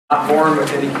not born with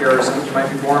any charisms. You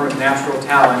might be born with natural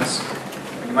talents.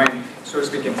 You might, so to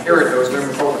speak, inherit those.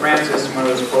 Remember Pope Francis, one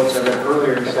of those quotes I read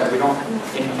earlier, said we don't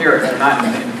inherit, they're not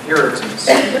an inheritance,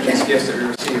 these gifts that we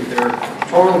receive. They're a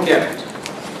total gift,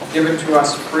 given to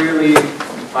us freely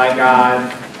by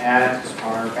God at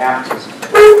our baptism.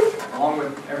 Along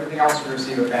with everything else we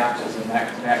receive at baptism,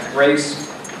 that grace,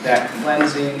 that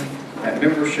cleansing, that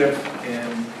membership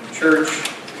in the church,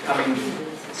 becoming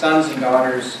sons and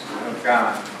daughters of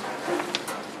God.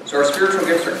 So our spiritual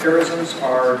gifts or charisms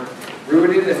are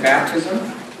rooted in baptism.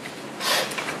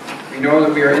 We know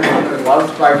that we are infinitely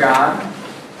loved by God.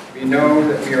 We know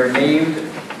that we are named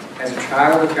as a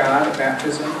child of God at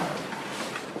baptism.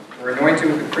 We're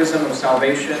anointed with the chrism of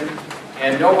salvation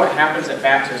and know what happens at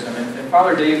baptism. And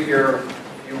Father Dave here,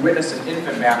 you witnessed an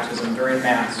infant baptism during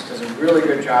Mass, does a really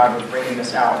good job of bringing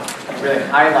this out. It really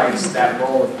highlights that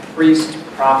role of priest,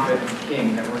 prophet, and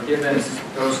king, that we're given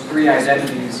those three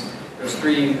identities, those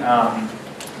three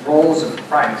roles of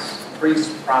Christ,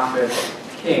 priest, prophet,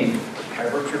 king. By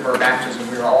virtue of our baptism,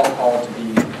 we are all called to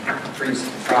be a priest,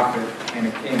 a prophet, and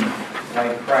a king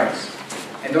like Christ.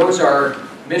 And those are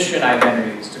mission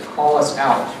identities to call us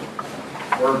out.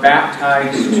 We're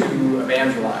baptized to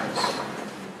evangelize.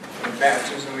 In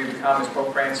baptism, we become, as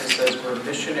Pope Francis says, we're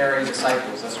missionary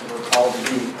disciples. That's what we're called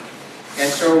to be.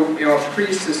 And so, a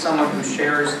priest is someone who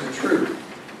shares the truth.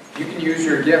 You can use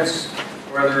your gifts,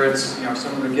 whether it's,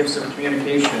 some of the gifts of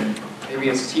communication, maybe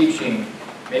it's teaching,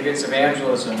 maybe it's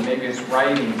evangelism, maybe it's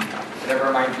writing, whatever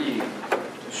it might be,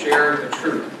 to share the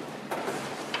truth.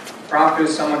 A prophet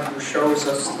is someone who shows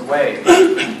us the way.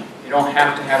 You don't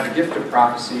have to have the gift of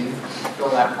prophecy to fill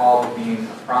that call of being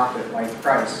a prophet like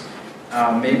Christ.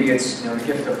 Maybe it's the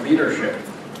gift of leadership.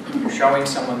 You're showing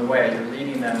someone the way. You're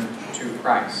leading them to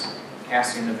Christ,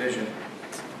 casting the vision.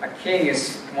 A king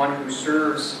is one who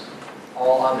serves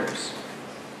all others.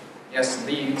 Yes,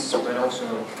 leads, but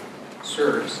also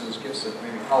serves. Those gifts of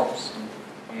maybe helps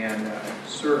and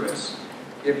service,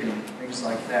 giving, things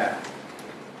like that.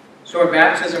 So at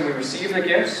baptism, we receive the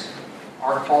gifts.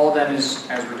 Our call then is,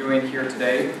 as we're doing here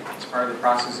today, as part of the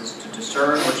process, is to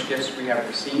discern which gifts we have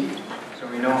received, so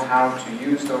we know how to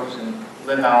use those and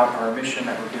live out our mission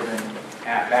that we're given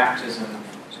at baptism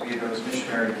to be those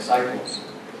missionary disciples.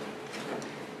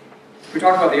 We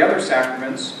talk about the other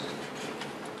sacraments.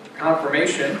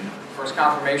 Confirmation. Of course,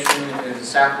 confirmation is a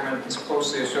sacrament that's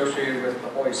closely associated with the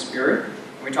Holy Spirit.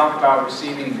 We talk about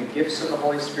receiving the gifts of the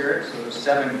Holy Spirit, so those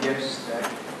 7 gifts that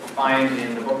we find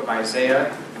in the book of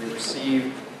Isaiah, we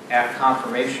receive at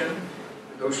confirmation.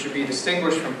 Those should be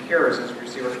distinguished from charisms. We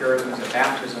receive our charisms at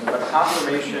baptism, but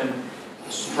confirmation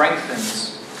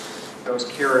strengthens those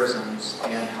charisms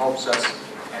and helps us,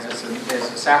 as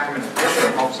a sacrament of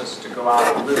mission, helps us to go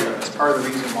out and live them. It's part of the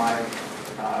reason why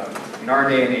in our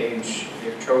day and age, we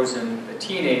have chosen the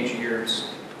teenage years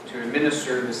to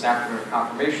administer the sacrament of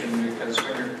confirmation, because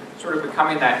when you're sort of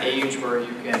becoming that age where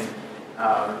you can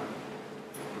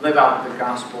live out the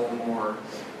gospel more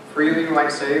freely, you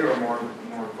might say, or more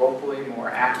vocally, more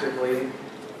actively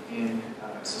in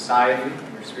society,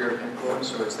 in your sphere of influence.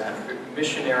 So it's that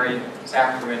missionary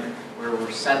sacrament where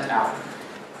we're sent out.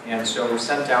 And so we're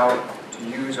sent out to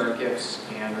use our gifts,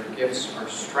 and our gifts are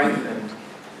strengthened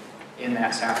in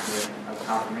that sacrament of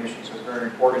confirmation. So it's very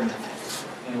important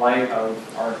in light of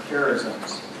our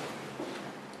charisms.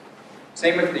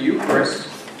 Same with the Eucharist.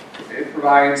 It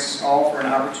provides all for an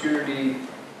opportunity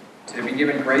to be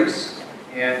given grace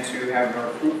and to have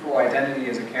a fruitful identity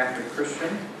as a Catholic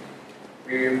Christian.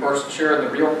 We, of course, share the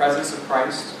real presence of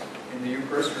Christ in the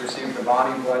Eucharist. We receive the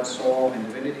body, blood, soul, and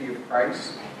divinity of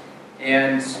Christ.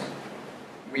 And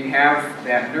we have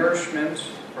that nourishment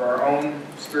for our own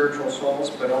spiritual souls,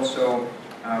 but also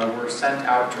we're sent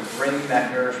out to bring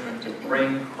that nourishment, to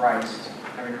bring Christ,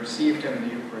 having received Him in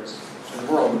the Eucharist, to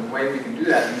the world. And the way we can do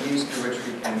that, the means through which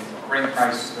we can bring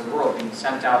Christ to the world, being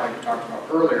sent out, like we talked about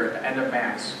earlier, at the end of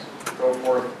Mass, go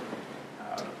forth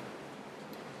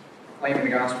proclaiming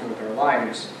the gospel with our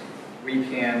lives, we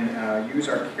can use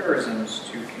our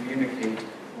charisms to communicate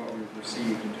what we've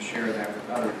received and to share that with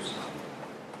others.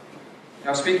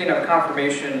 Now, speaking of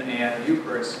confirmation and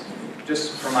Eucharist,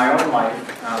 just from my own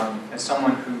life, as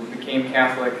someone who became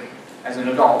Catholic as an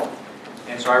adult,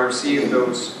 and so I received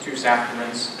those 2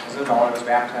 sacraments as an adult. I was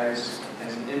baptized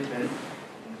as an infant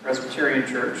in the Presbyterian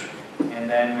Church, and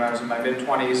then when I was in my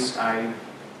mid-20s, I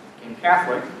became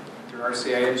Catholic through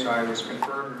RCA, and so I was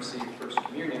confirmed and received First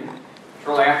Communion.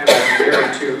 Shortly after that, I was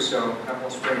married too, so a couple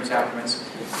of spring sacraments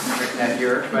that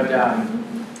year, but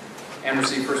and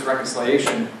received First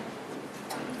Reconciliation.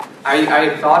 I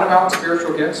had thought about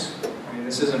spiritual gifts. I mean,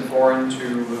 this isn't foreign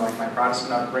to like my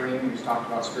Protestant upbringing. We've talked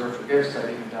about spiritual gifts. I've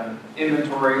even done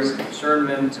inventories and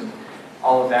discernment and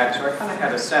all of that. So I kind of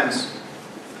had a sense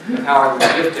of how I was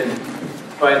gifted.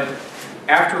 But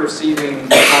after receiving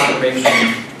confirmation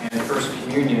and First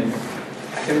Communion,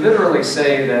 I can literally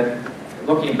say that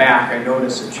looking back, I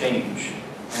noticed a change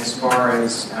as far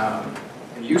as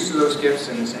the use of those gifts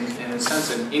and in a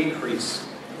sense an increase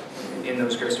in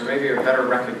those gifts, or maybe a better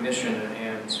recognition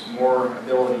and more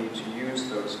ability to use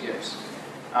those gifts.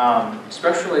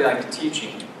 Especially like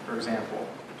teaching, for example.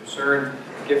 Discern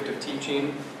the gift of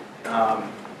teaching.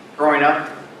 Growing up,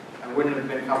 I wouldn't have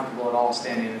been comfortable at all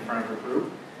standing in front of a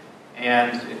group.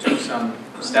 And it took some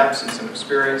steps and some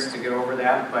experience to get over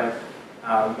that. But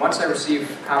once I received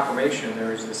confirmation,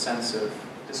 there was this sense of,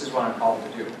 this is what I'm called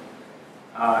to do.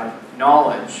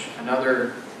 Knowledge,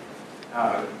 another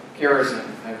charism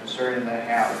I've discerned that I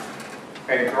have.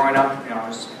 Okay, growing up, I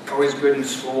was always good in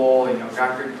school,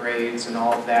 got good grades and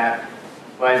all of that.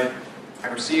 But I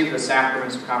received the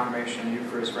sacraments of confirmation,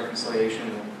 Eucharist, reconciliation,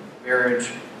 and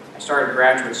marriage. I started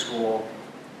graduate school,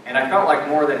 and I felt like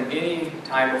more than any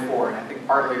time before, and I think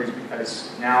partly it was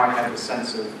because now I had the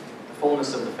sense of the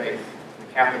fullness of the faith,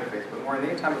 the Catholic faith, but more than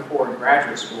any time before in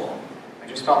graduate school, I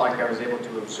just felt like I was able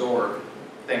to absorb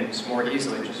things more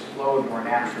easily, it just flowed more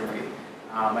naturally.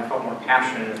 I felt more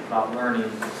passionate about learning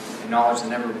and knowledge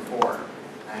than ever before.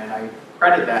 And I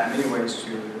credit that in many ways to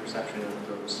the reception of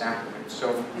those sacraments.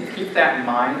 So keep that in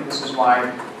mind. This is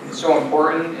why it's so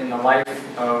important in the life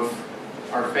of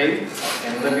our faith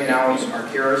and living out our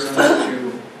charisms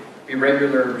to be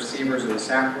regular receivers of the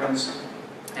sacraments.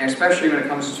 And especially when it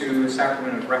comes to the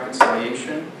sacrament of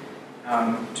reconciliation,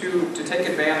 to take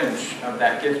advantage of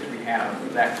that gift we have,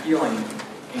 of that healing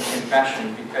in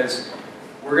confession, because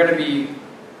we're going to be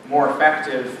more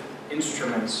effective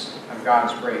instruments of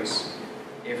God's grace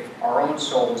if our own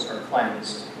souls are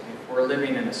cleansed, if we're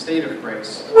living in a state of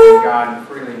grace, and God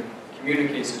freely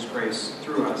communicates His grace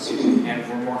through us, and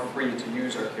we're more free to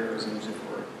use our charisms if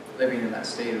we're living in that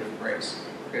state of grace.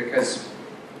 Because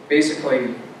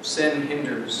basically, sin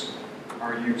hinders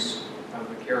our use of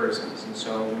the charisms. And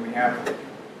so when we have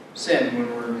sin,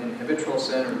 when we're in habitual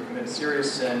sin or we commit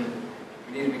serious sin,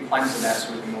 we need to be cleansed of that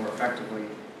so we can more effectively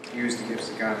use the gifts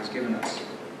that God has given us.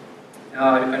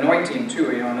 Anointing, too,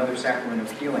 another sacrament of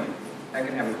healing. That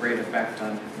can have a great effect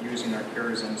on using our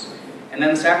charisms. And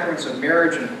then the sacraments of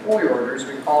marriage and holy orders,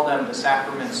 we call them the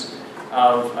sacraments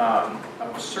of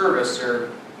service. They're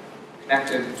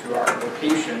connected to our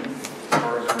vocation,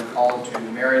 or as we're called to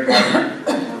married life,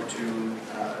 or to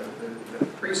the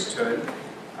priesthood.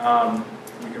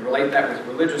 We can relate that with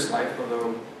religious life,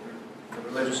 although the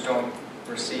religious don't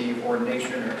receive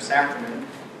ordination or sacrament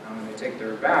when they take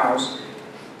their vows.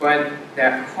 But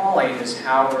that calling is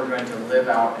how we're going to live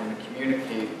out and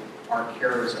communicate our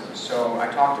charisms. So I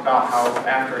talked about how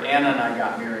after Anna and I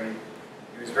got married,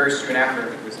 it was very soon after, I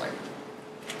think it was like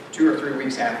 2 or 3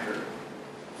 weeks after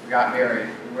we got married,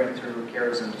 we went through a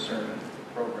charism discernment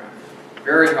program.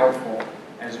 Very helpful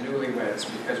as newlyweds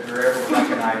because we were able to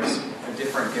recognize the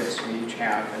different gifts we each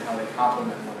have and how they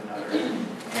complement one another.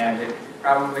 And it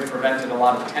probably prevented a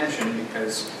lot of tension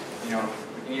because, we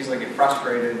can easily get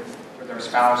frustrated with our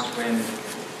spouse when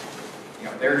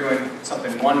they're doing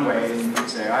something one way and we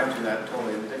say, I do that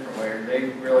totally a different way, or they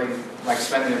really like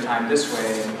spending their time this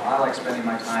way and I like spending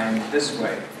my time this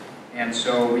way. And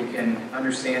so we can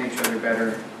understand each other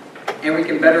better and we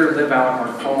can better live out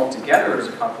our call together as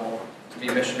a couple to be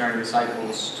missionary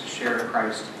disciples, to share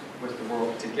Christ with the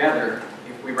world together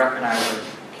if we recognize our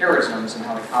charisms and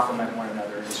how they complement one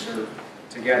another and serve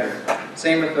together.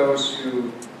 Same with those who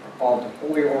are called to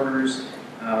holy orders,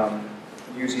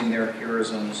 using their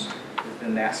charisms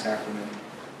within that sacrament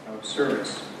of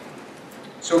service.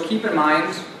 So keep in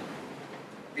mind,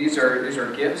 these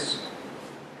are gifts,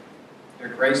 they're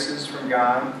graces from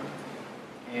God,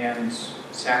 and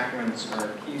sacraments are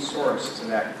a key source to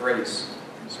that grace.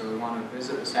 And so we want to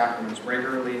visit the sacraments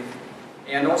regularly,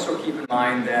 and also keep in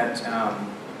mind that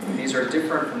these are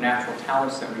different from natural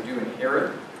talents that we do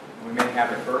inherit. We may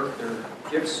have at birth,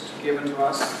 they're gifts given to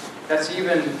us. That's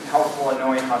even helpful in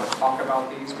knowing how to talk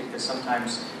about these, because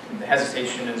sometimes the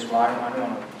hesitation is, well, I don't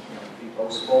want to be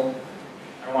boastful.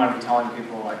 I don't want to be telling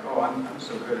people like, oh, I'm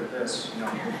so good at this.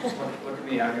 Just look at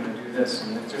me, I'm going to do this.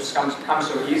 And it just comes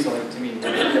so easily to me to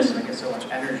do this, and I get so much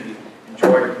energy and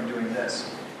joy from doing this.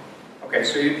 Okay,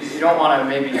 so you don't want to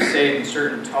maybe say it in a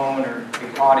certain tone or be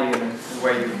haughty in the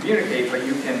way you communicate, but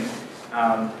you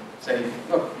can say,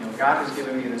 look, God has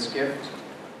given me this gift,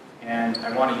 and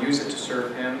I want to use it to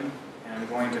serve Him, and I'm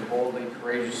going to boldly,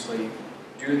 courageously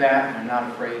do that, and I'm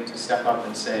not afraid to step up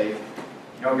and say,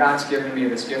 You know, God's given me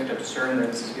this gift of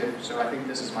discernment, this is gift, so I think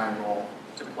this is my role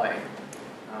to play,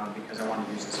 because I want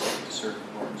to use this gift to serve